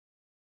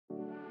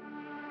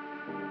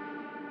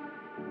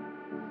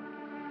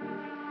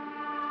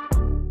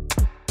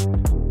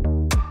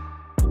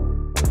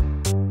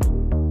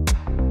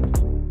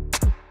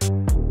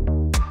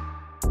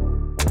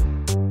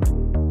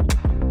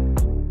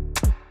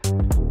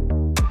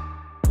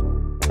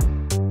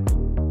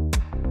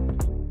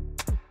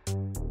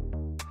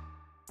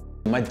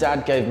My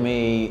dad gave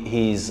me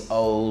his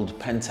old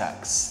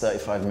Pentax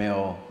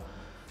 35mm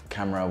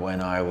camera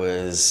when I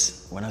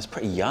was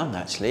pretty young,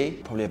 actually,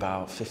 probably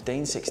about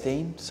 15,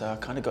 16. So I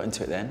kind of got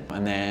into it then.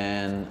 And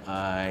then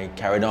I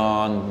carried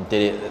on,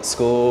 did it at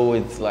school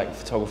with like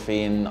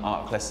photography and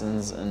art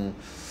lessons, and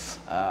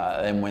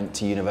then went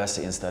to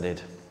university and studied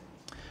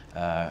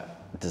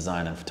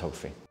design and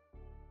photography.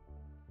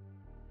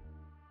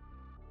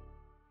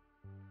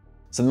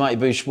 So the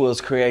Mighty Boosh was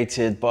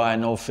created by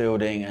Noel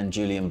Fielding and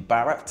Julian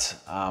Barrett.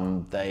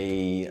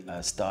 They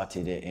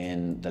started it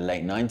in the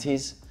late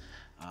 90s.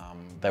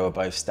 They were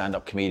both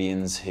stand-up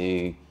comedians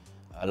who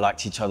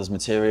liked each other's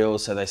material,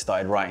 so they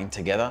started writing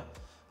together.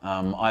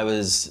 I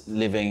was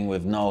living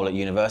with Noel at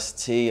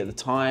university at the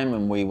time,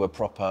 and we were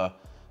proper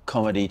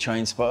comedy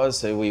train spotters,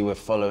 so we were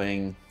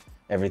following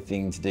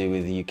everything to do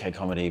with UK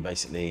comedy,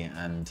 basically.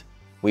 And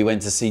we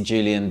went to see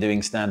Julian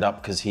doing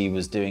stand-up because he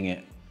was doing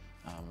it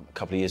a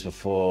couple of years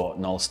before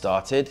Noel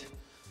started.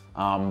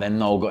 Then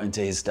Noel got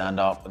into his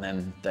stand-up, and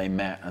then they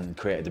met and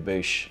created the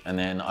Boosh, and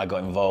then I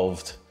got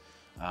involved.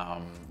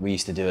 We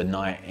used to do a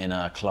night in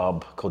a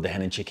club called the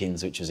Hen and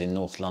Chickens, which was in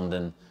North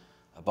London,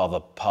 above a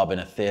pub in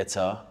a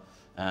theatre,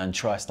 and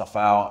try stuff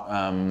out,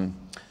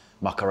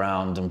 muck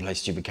around and play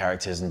stupid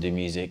characters and do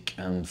music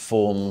and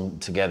form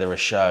together a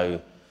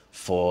show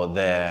for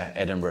their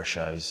Edinburgh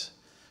shows.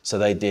 So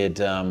they did,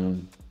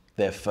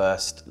 their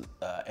first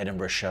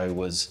Edinburgh show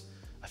was,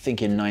 I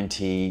think in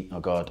 90, oh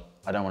God,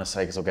 I don't want to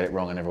say because I'll get it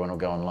wrong and everyone will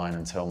go online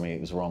and tell me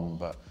it was wrong,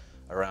 but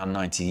around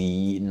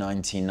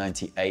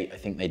 1998, I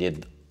think they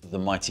did the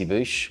Mighty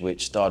Boosh,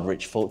 which starred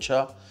Rich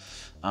Fulcher.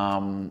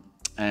 And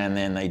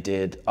then they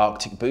did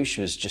Arctic Boosh,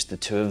 was just the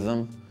two of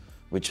them,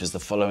 which was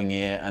the following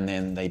year. And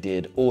then they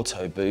did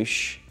Auto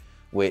Boosh,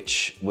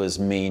 which was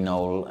me,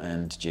 Noel,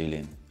 and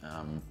Julian.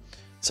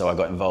 So I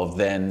got involved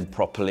then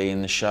properly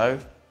in the show.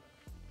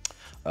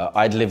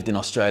 I'd lived in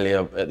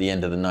Australia at the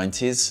end of the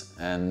 90s,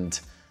 and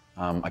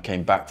I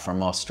came back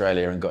from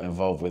Australia and got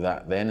involved with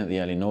that then at the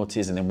early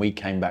noughties, and then we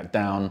came back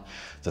down,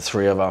 the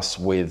three of us,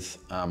 with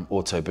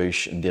Auto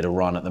Boosh, and did a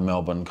run at the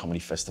Melbourne Comedy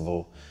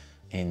Festival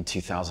in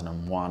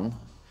 2001.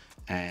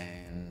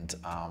 And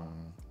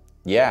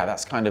yeah,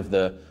 that's kind of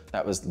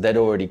they'd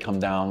already come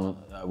down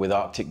with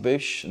Arctic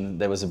Boosh, and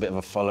there was a bit of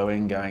a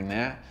following going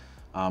there.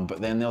 But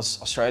then there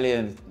was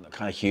Australian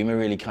kind of humour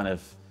really kind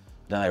of,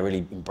 they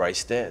really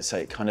embraced it, so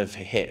it kind of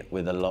hit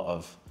with a lot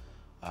of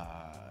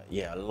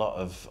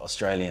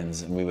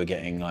Australians, and we were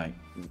getting like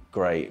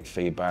great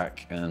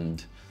feedback,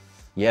 and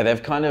yeah,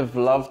 they've kind of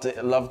loved it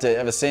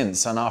ever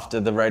since. And after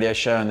the radio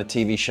show and the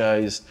TV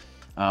shows,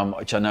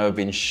 which I know have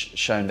been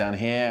shown down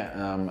here,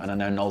 and I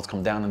know Noel's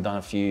come down and done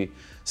a few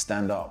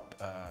stand-up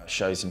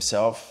shows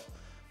himself.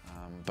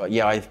 But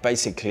yeah, I've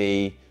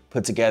basically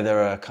put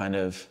together a kind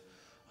of,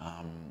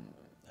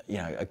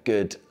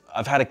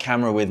 I've had a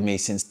camera with me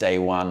since day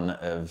one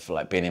of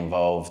like being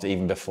involved.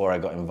 Even before I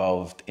got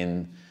involved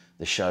in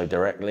the show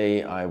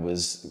directly, I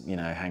was,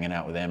 hanging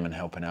out with them and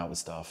helping out with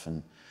stuff.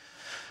 And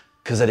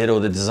because I did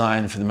all the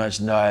design for the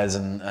merchandise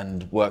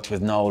and worked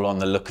with Noel on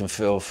the look and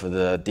feel for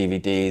the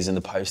DVDs and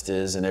the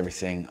posters and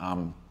everything,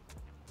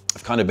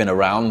 I've kind of been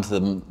around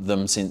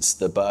them since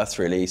the birth,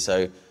 really.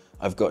 So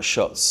I've got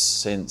shots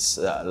since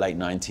late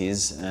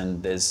 90s,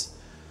 and there's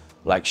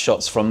like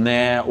shots from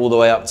there all the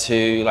way up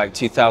to like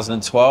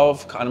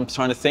 2012. I'm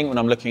trying to think when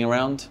I'm looking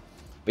around.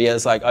 But yeah,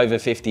 there's like over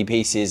 50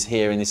 pieces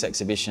here in this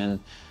exhibition,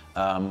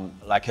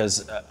 like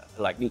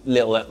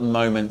little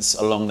moments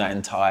along that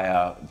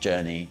entire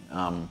journey.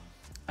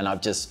 And I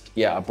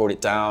brought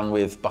it down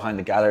with Behind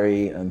the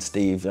Gallery and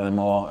Steve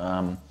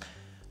Elmore,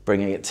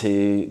 bringing it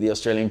to the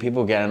Australian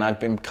people again. And I've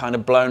been kind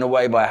of blown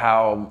away by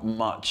how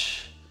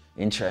much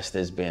interest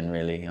there's been,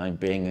 really. I'm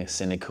being a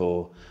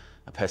cynical,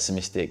 a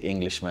pessimistic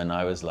Englishman.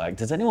 I was like,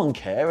 does anyone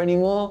care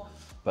anymore?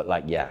 But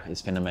like, yeah,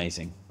 it's been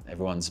amazing.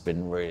 Everyone's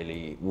been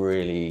really,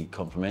 really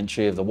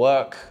complimentary of the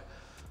work.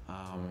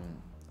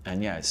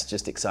 And yeah, it's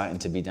just exciting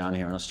to be down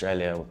here in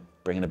Australia,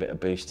 bringing a bit of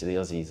Boosh to the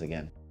Aussies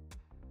again.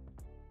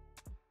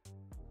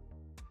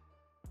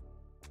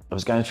 I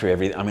was going through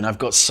everything. I mean, I've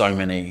got so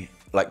many,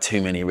 like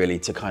too many really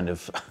to kind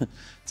of,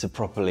 to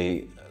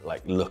properly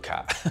like look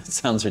at. It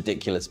sounds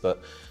ridiculous,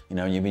 but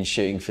when you've been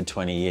shooting for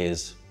 20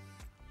 years,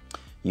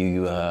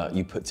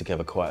 you put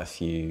together quite a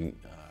few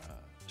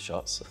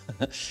shots.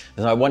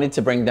 And I wanted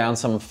to bring down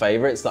some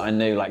favorites that I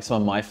knew, like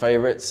some of my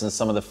favorites and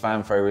some of the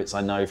fan favorites I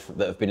know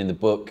that have been in the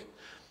book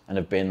and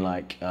have been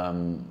like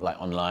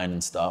online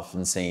and stuff,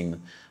 and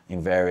seen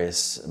in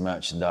various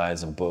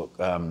merchandise and book,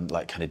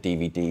 like kind of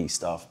DVD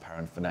stuff,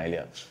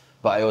 paraphernalia.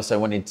 But I also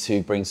wanted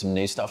to bring some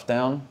new stuff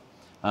down.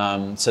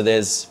 So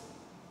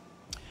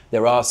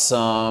there are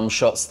some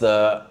shots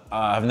that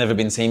have never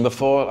been seen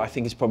before. I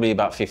think it's probably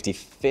about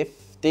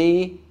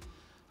 50-50.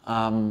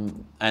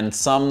 And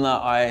some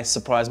that I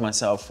surprised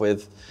myself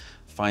with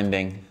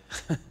finding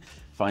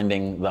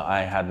that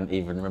I hadn't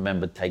even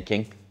remembered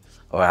taking,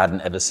 or I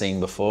hadn't ever seen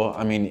before.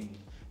 I mean,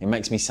 it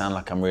makes me sound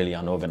like I'm really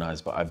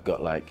unorganized, but I've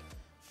got like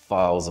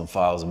files and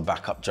files and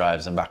backup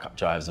drives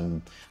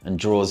and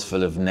drawers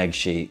full of neg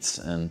sheets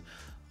and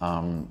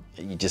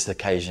You just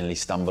occasionally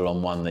stumble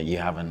on one that you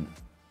haven't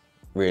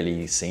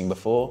really seen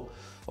before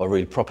or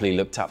really properly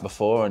looked at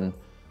before. And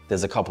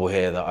there's a couple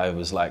here that I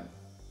was like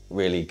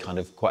really kind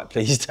of quite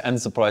pleased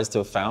and surprised to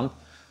have found.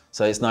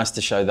 So it's nice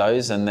to show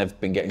those, and they've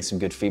been getting some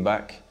good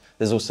feedback.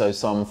 There's also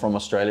some from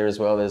Australia as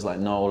well. There's like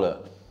Noel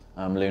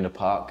at Luna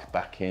Park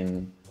back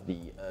in the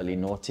early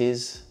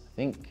noughties, I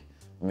think,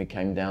 when we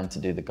came down to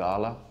do the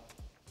gala.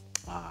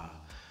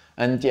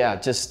 And yeah,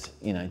 just,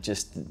 you know,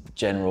 just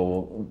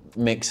general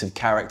mix of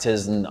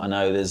characters. And I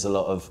know there's a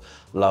lot of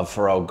love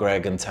for old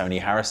Greg and Tony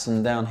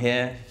Harrison down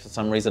here. For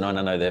some reason, I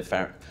don't know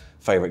their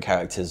favorite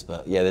characters,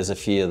 but yeah, there's a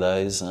few of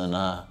those. And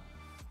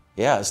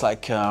yeah, it's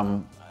like,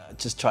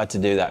 just tried to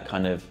do that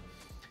kind of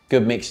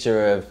good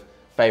mixture of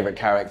favorite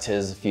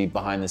characters, a few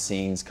behind the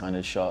scenes kind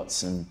of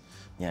shots, and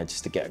yeah,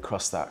 just to get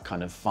across that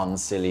kind of fun,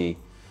 silly,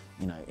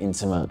 you know,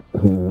 intimate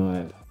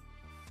vibe.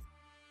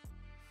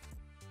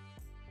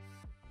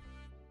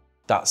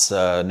 That's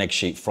a neg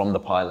sheet from the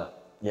pilot.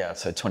 Yeah,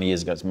 so 20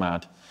 years ago, it's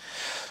mad.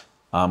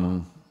 I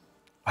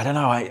don't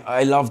know,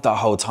 I loved that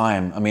whole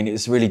time. I mean,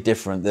 it's really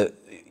different that,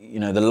 you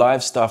know, the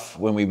live stuff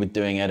when we were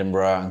doing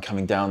Edinburgh and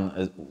coming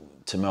down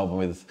to Melbourne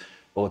with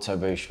Mighty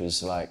Boosh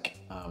was like,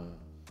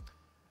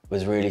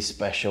 was really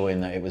special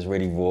in that it was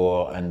really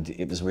raw and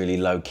it was really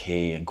low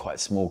key and quite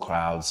small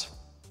crowds.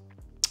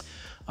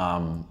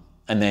 And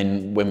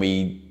then when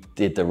we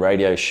did the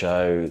radio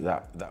show,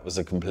 that was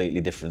a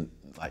completely different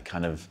like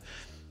kind of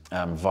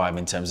vibe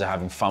in terms of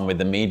having fun with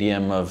the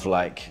medium of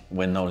like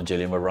when Noel and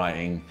Julian were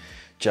writing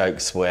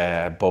jokes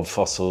where Bob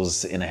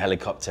Fossil's in a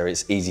helicopter,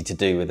 it's easy to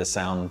do with a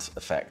sound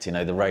effect. You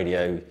know, the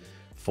radio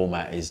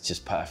format is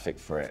just perfect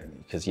for it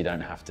because you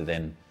don't have to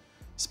then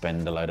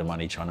spend a load of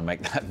money trying to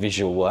make that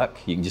visual work.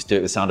 You can just do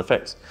it with sound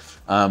effects.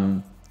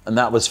 And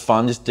that was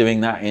fun, just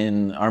doing that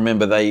I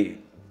remember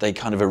they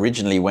kind of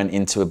originally went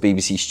into a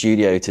BBC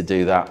studio to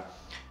do that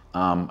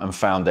and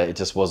found that it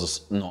just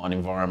was not an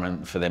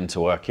environment for them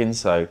to work in.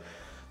 So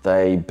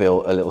they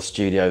built a little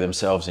studio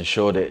themselves in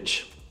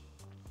Shoreditch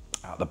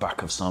out the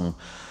back of some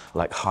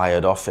like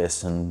hired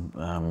office,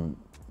 and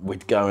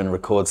we'd go and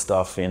record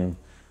stuff in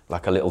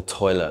like a little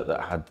toilet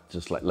that had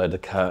just like load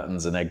of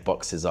curtains and egg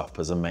boxes up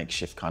as a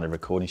makeshift kind of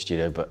recording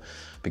studio. But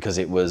because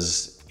it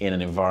was in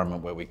an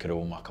environment where we could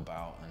all muck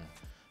about and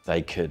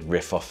they could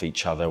riff off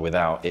each other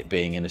without it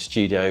being in a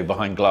studio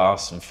behind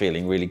glass and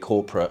feeling really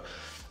corporate,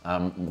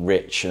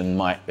 Rich and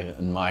Mike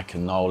and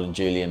Noel and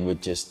Julian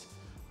would just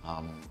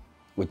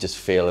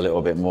feel a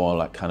little bit more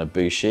like kind of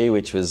booshy,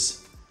 which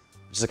was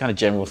just a kind of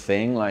general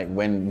thing. Like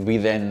when we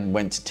then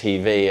went to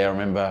TV, I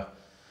remember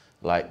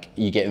like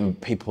you getting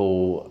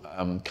people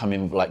come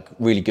in, like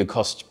really good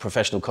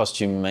professional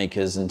costume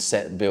makers and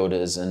set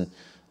builders, and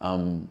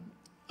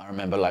I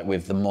remember like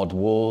with the Mod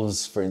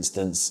Wolves, for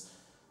instance,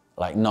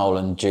 like Noel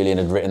and Julian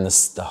had written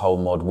the whole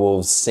Mod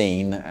Wolves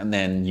scene, and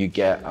then you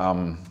get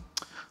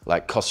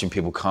like costume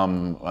people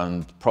come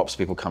and props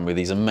people come with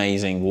these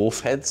amazing wolf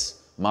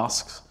heads,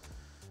 masks,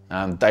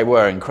 and they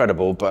were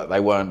incredible, but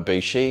they weren't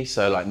bushy.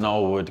 So like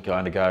Noel would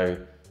kind of go,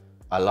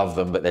 I love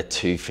them, but they're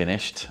too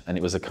finished. And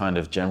it was a kind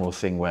of general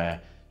thing where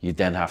you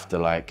then have to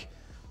like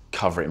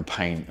cover it in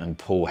paint and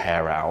pull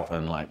hair out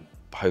and like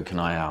poke an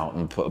eye out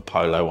and put a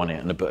polo on it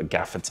and a bit of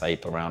gaffer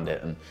tape around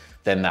it. And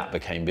then that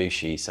became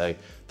bushy. So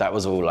that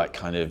was all like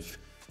kind of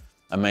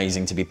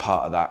amazing to be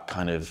part of that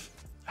kind of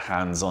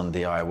hands-on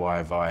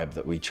DIY vibe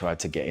that we tried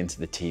to get into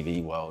the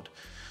TV world.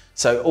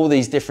 So all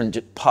these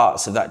different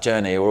parts of that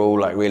journey were all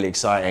like really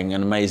exciting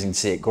and amazing to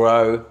see it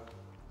grow.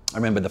 I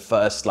remember the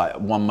first, like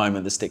one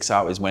moment that sticks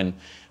out is when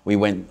we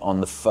went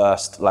on the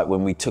first, like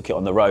when we took it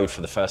on the road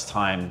for the first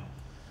time,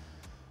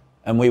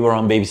 and we were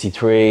on BBC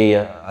Three.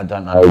 I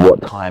don't know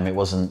what time, it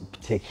wasn't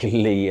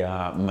particularly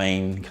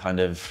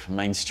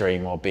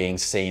mainstream or being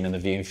seen, and the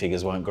viewing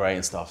figures weren't great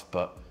and stuff,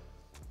 but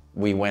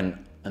we went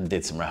and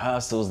did some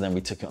rehearsals, and then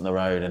we took it on the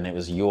road, and it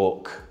was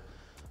York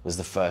was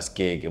the first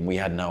gig, and we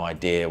had no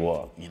idea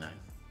what, you know,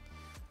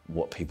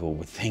 what people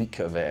would think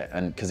of it,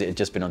 and because it had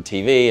just been on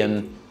TV,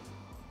 and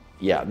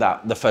yeah,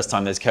 the first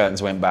time those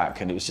curtains went back,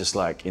 and it was just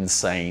like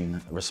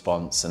insane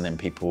response, and then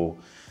people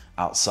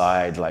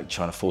outside like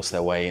trying to force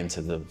their way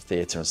into the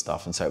theatre and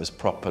stuff, and so it was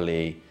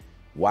properly,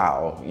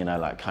 wow, you know,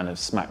 like kind of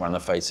smack around the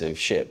face of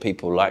shit,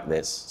 people like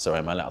this. Sorry,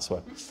 am I allowed to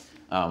swear?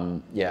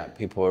 Yeah,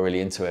 people were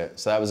really into it.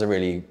 So that was a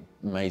really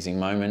amazing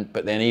moment.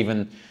 But then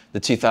even the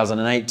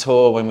 2008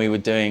 tour, when we were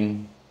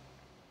doing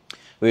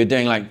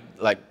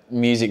like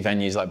music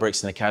venues like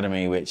Brixton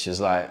Academy, which is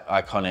like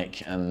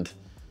iconic, and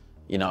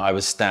you know, I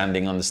was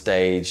standing on the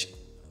stage,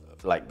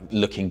 like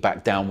looking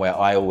back down where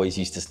I always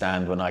used to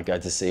stand when I go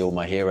to see all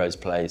my heroes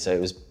play. So it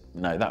was,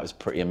 you know, that was a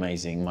pretty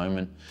amazing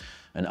moment.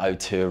 And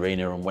O2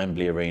 Arena and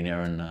Wembley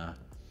Arena,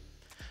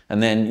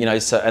 and then, you know,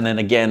 so, and then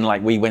again,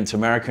 like we went to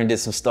America and did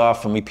some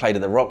stuff, and we played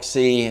at the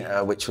Roxy,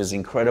 which was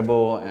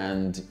incredible.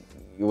 And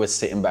we were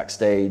sitting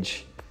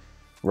backstage,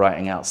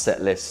 writing out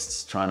set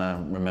lists, trying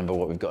to remember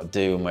what we've got to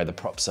do and where the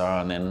props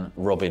are. And then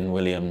Robin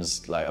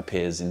Williams like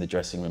appears in the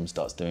dressing room,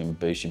 starts doing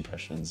Boosh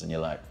impressions, and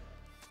you're like,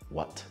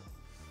 what?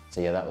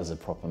 So yeah, that was a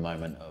proper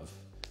moment of,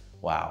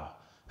 wow.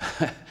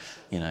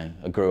 you know,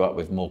 I grew up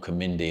with Mork and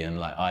Mindy and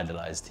like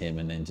idolized him,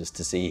 and then just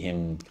to see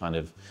him kind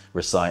of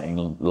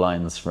reciting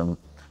lines from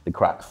The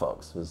Crack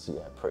Fox was,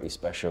 yeah, pretty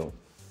special.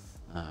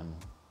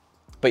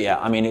 But yeah,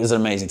 I mean, it was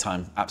an amazing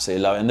time,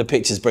 absolutely love it. And the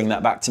pictures bring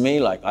that back to me.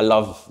 Like, I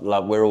love,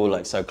 like, we're all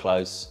like so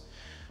close,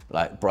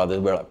 like brothers,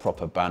 we're like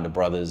proper band of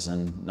brothers,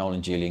 and Noel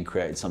and Julian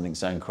created something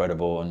so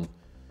incredible, and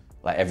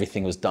like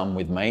everything was done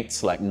with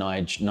mates, like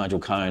Nigel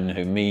Cohen,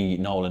 who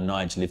Noel and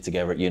Nige lived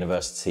together at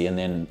university, and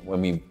then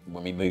when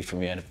we moved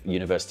from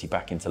university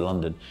back into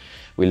London,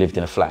 we lived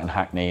in a flat in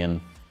Hackney, and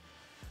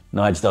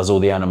Nige does all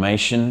the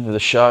animation of the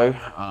show,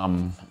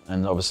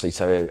 and obviously,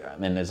 so,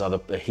 and then there's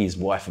his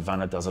wife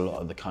Ivana does a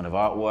lot of the kind of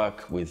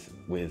artwork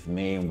with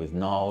me and with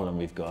Noel, and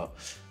we've got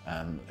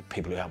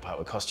people who help out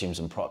with costumes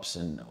and props,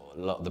 and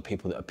a lot of the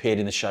people that appeared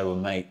in the show were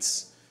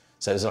mates.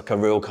 So it's like a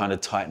real kind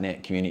of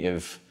tight-knit community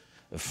of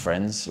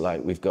friends.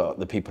 Like, we've got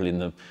the people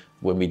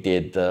when we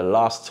did the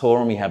last tour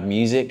and we had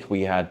music,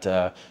 we had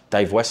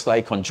Dave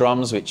Westlake on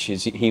drums,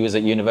 he was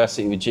at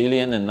university with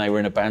Julian, and they were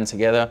in a band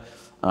together.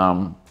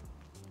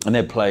 And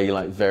they'd play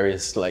like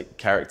various like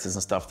characters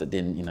and stuff that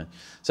didn't, you know.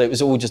 So it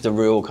was all just a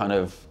real kind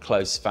of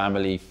close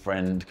family,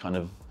 friend kind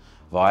of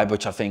vibe,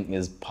 which I think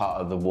is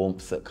part of the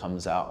warmth that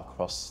comes out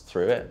across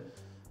through it.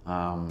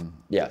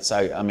 Yeah,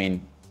 so I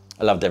mean,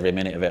 I loved every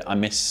minute of it. I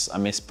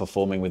miss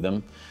performing with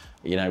them.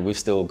 You know, we've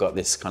still got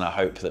this kind of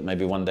hope that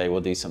maybe one day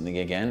we'll do something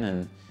again,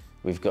 and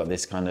we've got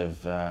this kind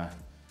of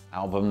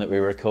album that we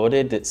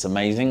recorded. It's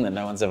amazing that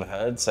no one's ever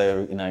heard.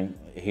 So, you know,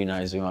 who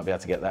knows, we might be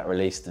able to get that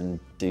released and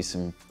do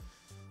some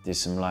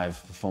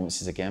live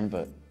performances again.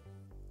 But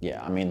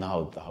yeah, I mean, the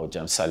whole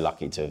jam, I'm so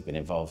lucky to have been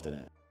involved in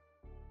it.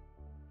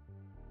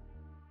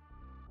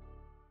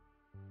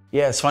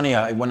 Yeah, it's funny.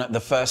 When the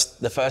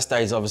first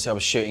days, obviously, I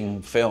was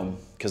shooting film,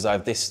 because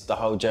the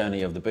whole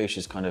journey of the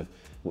Booshes kind of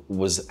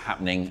was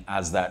happening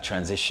as that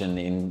transition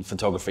in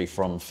photography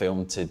from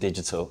film to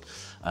digital.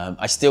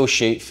 I still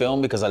shoot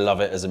film because I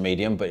love it as a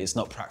medium, but it's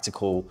not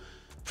practical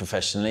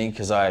professionally,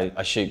 because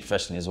I shoot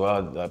professionally as well.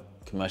 I'm a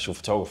commercial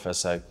photographer,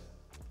 so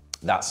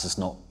that's just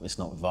it's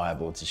not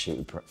viable to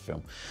shoot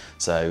film.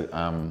 So,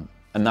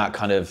 and that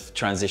kind of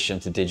transition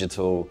to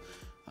digital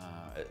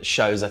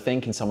shows, I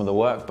think, in some of the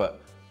work,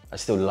 but I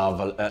still love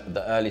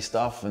the early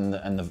stuff and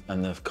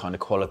the kind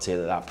of quality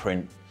that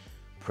print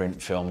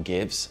film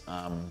gives.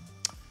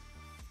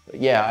 But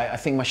yeah, I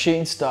think my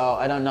shooting style,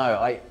 I don't know.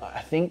 I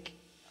don't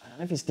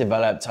know if it's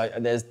developed.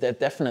 There are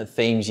definite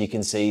themes you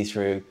can see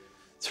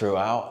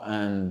throughout,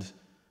 and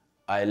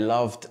I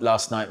loved,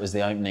 last night was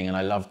the opening, and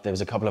there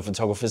was a couple of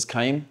photographers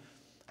came,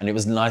 and it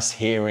was nice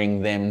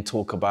hearing them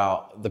talk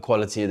about the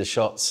quality of the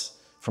shots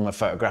from a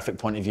photographic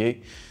point of view.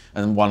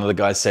 And one of the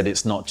guys said,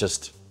 it's not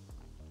just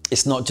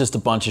a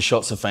bunch of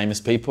shots of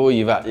famous people.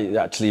 You've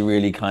actually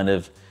really kind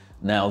of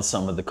nailed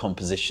some of the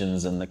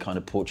compositions and the kind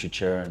of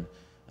portraiture and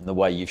the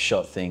way you've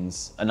shot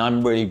things. And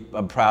I'm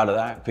proud of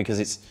that, because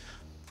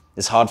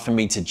it's hard for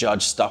me to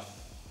judge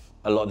stuff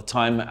a lot of the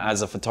time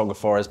as a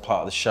photographer or as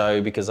part of the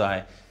show, because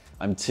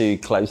I'm too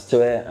close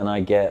to it, and I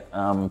get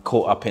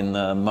caught up in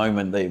the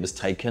moment that it was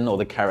taken, or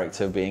the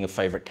character being a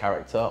favorite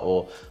character,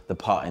 or the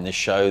part in the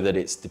show that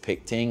it's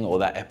depicting, or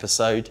that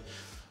episode,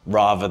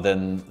 rather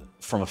than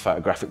from a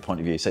photographic point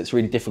of view. So it's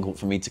really difficult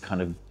for me to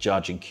kind of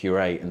judge and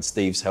curate, and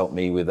Steve's helped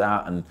me with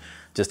that, and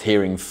just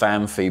hearing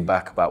fan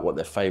feedback about what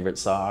their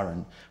favorites are.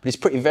 But it's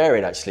pretty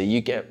varied,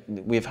 actually.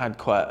 We've had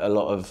quite a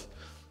lot of,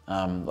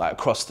 like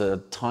across the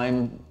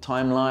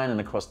timeline and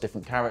across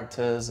different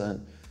characters,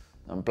 and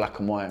black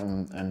and white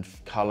and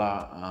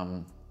color.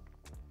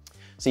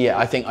 So yeah,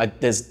 I think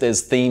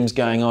there's themes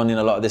going on in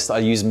a lot of this. I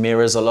use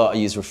mirrors a lot, I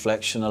use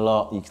reflection a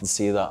lot, you can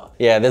see that.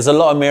 Yeah, there's a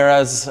lot of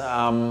mirrors.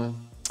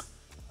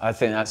 I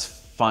think that's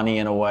funny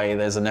in a way.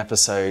 There's an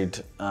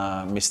episode,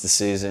 Mr.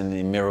 Susan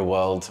in Mirror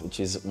World, which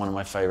is one of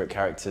my favorite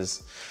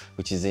characters,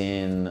 which is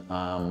in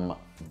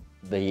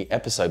the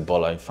episode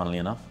Bolo, funnily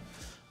enough.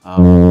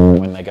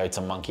 When they go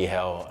to Monkey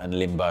Hell and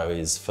Limbo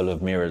is full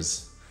of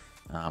mirrors.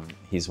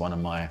 He's one of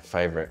my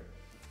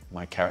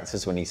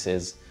characters when he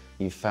says,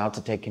 "You failed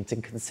to take into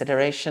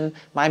consideration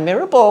my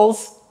mirror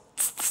balls."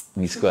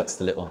 And he squirts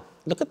the little,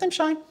 "Look at them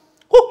shine."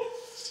 Woo!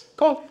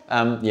 Cool.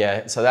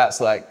 Yeah, so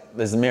that's like,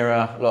 there's a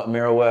lot of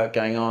mirror work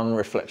going on,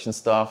 reflection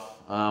stuff.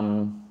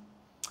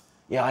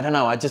 Yeah, I don't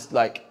know,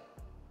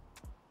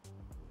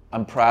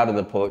 I'm proud of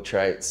the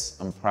portraits.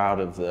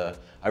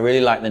 I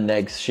really like the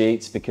negs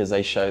sheets because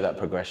they show that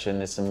progression.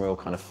 There's some real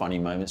kind of funny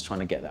moments trying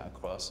to get that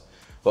across.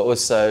 But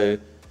also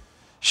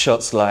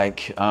shots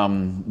like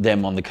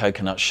them on the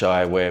Coconut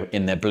Shy, where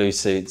in their blue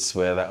suits,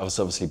 where that was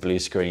obviously blue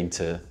screen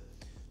to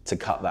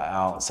cut that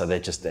out, so they're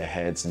just their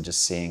heads and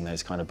just seeing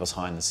those kind of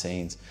behind the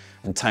scenes.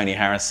 And Tony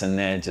Harrison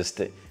there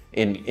just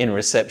in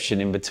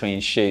reception in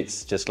between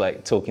shoots, just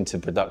like talking to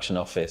production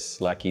office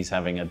like he's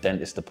having a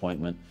dentist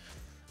appointment.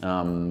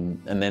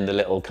 And then the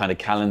little kind of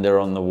calendar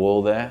on the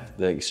wall there,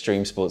 the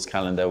Extreme Sports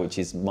calendar, which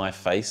is my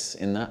face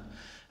in that.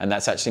 And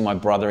that's actually my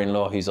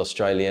brother-in-law who's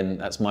Australian.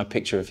 That's my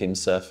picture of him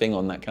surfing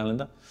on that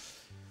calendar.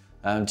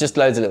 Just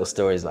loads of little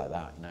stories like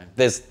that, you know.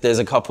 There's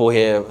a couple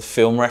here,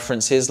 film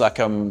references, like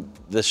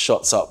the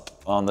shots up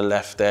on the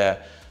left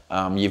there.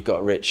 You've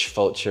got Rich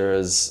Fulcher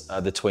as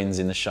the twins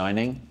in The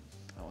Shining.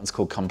 That one's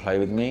called Come Play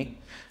With Me,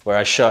 where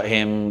I shot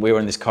him. We were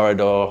in this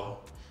corridor,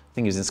 I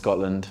think he was in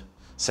Scotland,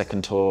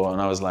 second tour,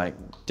 and I was like,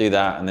 do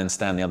that, and then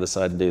stand the other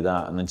side and do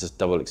that, and then just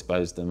double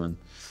expose them, and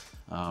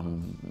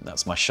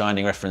that's my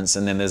Shining reference.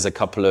 And then there's a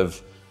couple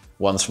of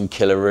ones from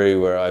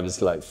Killaroo where I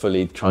was like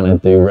fully trying to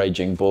do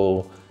Raging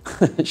Bull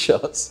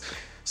shots.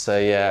 So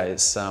yeah,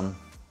 it's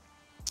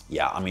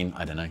yeah. I mean,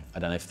 I don't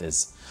know if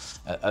there's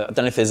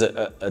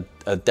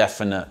a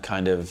definite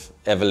kind of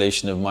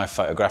evolution of my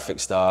photographic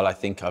style. I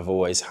think I've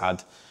always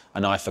had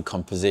an eye for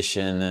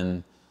composition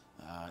and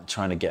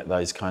trying to get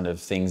those kind of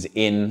things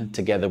in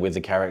together with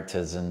the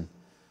characters. And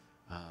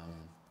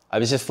I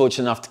was just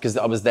fortunate enough because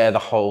I was there the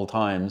whole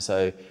time.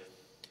 So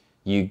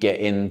you get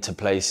into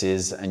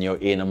places and you're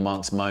in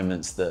amongst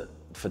moments that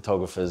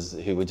photographers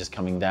who were just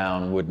coming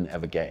down wouldn't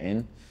ever get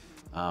in.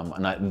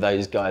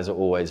 Those guys are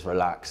always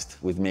relaxed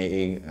with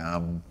me.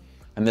 And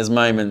there's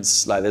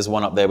moments, like there's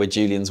one up there where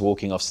Julian's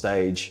walking off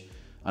stage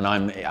and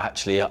I'm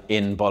actually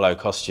in bolo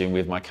costume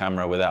with my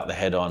camera without the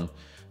head on,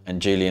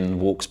 and Julian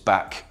walks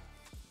back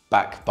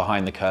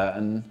behind the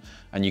curtain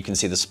and you can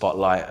see the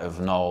spotlight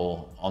of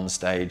Noel on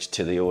stage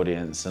to the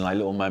audience, and like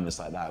little moments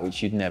like that,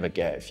 which you'd never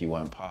get if you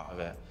weren't part of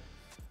it.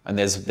 And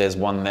there's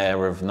one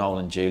there of Noel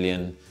and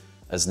Julian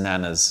as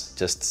nanas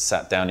just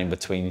sat down in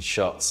between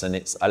shots,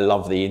 and I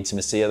love the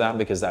intimacy of that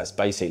because that's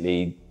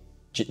basically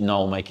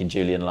Noel making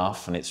Julian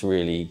laugh, and it's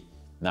really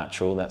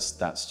natural.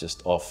 That's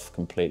just off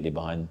completely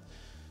behind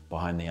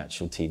the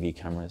actual TV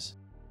cameras.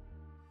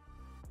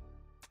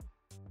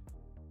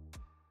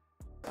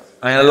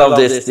 I mean, I love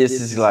this.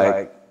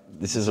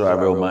 This is a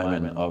real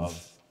moment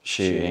of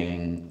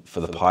shooting for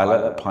the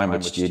pilot at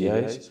Pinewood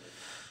Studios.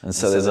 And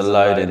so there's a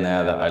load in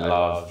there that I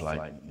love,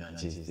 like, you know,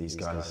 geez, these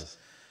guys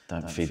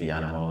don't feed the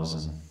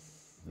animals, and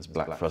there's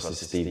Black Frost,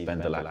 there's Steve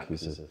Benderlack,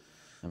 who's an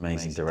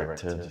amazing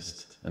director,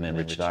 and then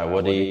Richard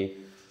Iowadi,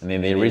 and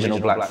then the original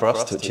Black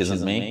Frost, which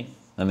isn't me,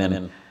 and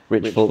then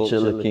Rich Fulcher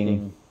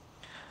looking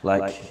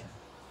like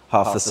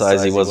half the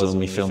size he was when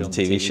we filmed the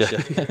TV show.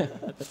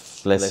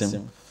 Bless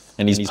him.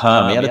 And he's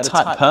perm. He had a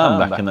tight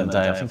perm back in the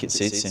day. I think it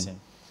suits him.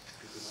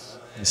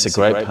 It's a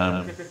great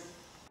perm.